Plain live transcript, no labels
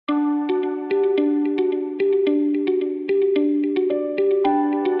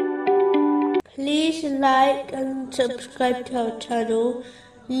like and subscribe to our channel.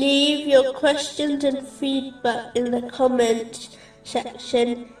 Leave your questions and feedback in the comments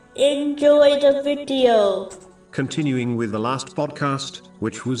section. Enjoy the video. Continuing with the last podcast,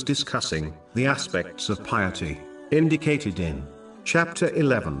 which was discussing the aspects of piety, indicated in chapter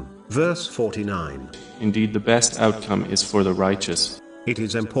 11, verse 49. Indeed, the best outcome is for the righteous. It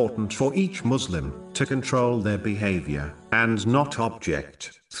is important for each Muslim to control their behavior, and not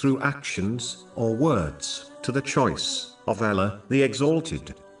object, through actions or words, to the choice of Allah the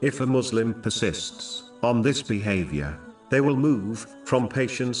Exalted. If a Muslim persists on this behavior, they will move from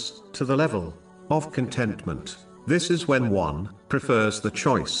patience to the level of contentment. This is when one prefers the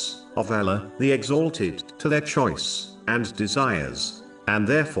choice of Allah the Exalted to their choice and desires, and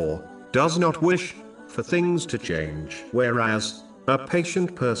therefore does not wish for things to change, whereas a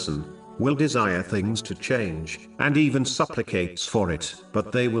patient person will desire things to change, and even supplicates for it,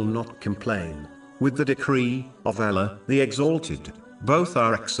 but they will not complain. With the decree of Allah the Exalted, both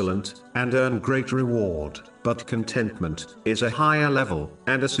are excellent and earn great reward, but contentment is a higher level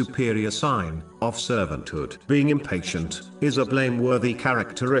and a superior sign of servanthood. Being impatient is a blameworthy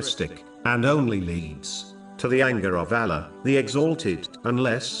characteristic, and only leads to the anger of Allah the Exalted,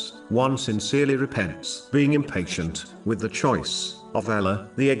 unless one sincerely repents. Being impatient with the choice of Allah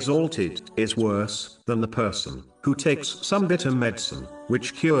the Exalted is worse than the person who takes some bitter medicine,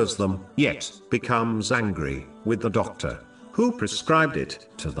 which cures them, yet becomes angry with the doctor who prescribed it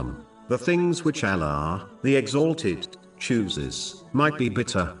to them. The things which Allah the Exalted chooses might be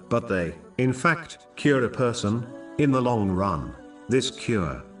bitter, but they, in fact, cure a person in the long run. This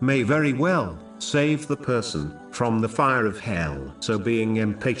cure may very well save the person from the fire of hell. So being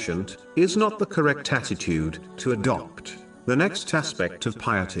impatient is not the correct attitude to adopt. The next aspect of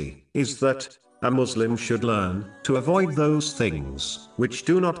piety is that a Muslim should learn to avoid those things which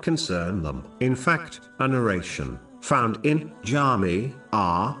do not concern them. In fact, a narration found in Jami'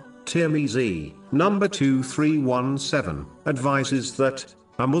 Tirmizi, number 2317, advises that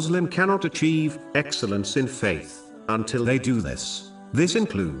a Muslim cannot achieve excellence in faith until they do this. This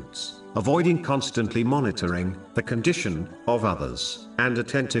includes avoiding constantly monitoring the condition of others, and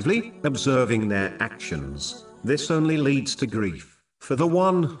attentively observing their actions. This only leads to grief for the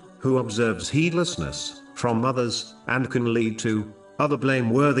one who observes heedlessness from others, and can lead to other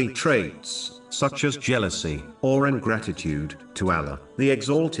blameworthy traits, such as jealousy or ingratitude to Allah the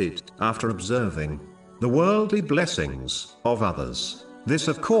Exalted, after observing the worldly blessings of others. This,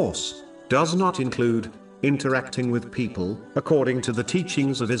 of course, does not include interacting with people according to the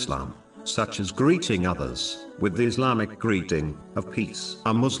teachings of Islam, such as greeting others with the Islamic greeting of peace.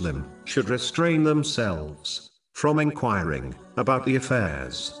 A Muslim should restrain themselves from inquiring about the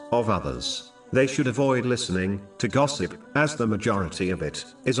affairs of others. They should avoid listening to gossip, as the majority of it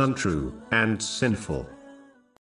is untrue and sinful.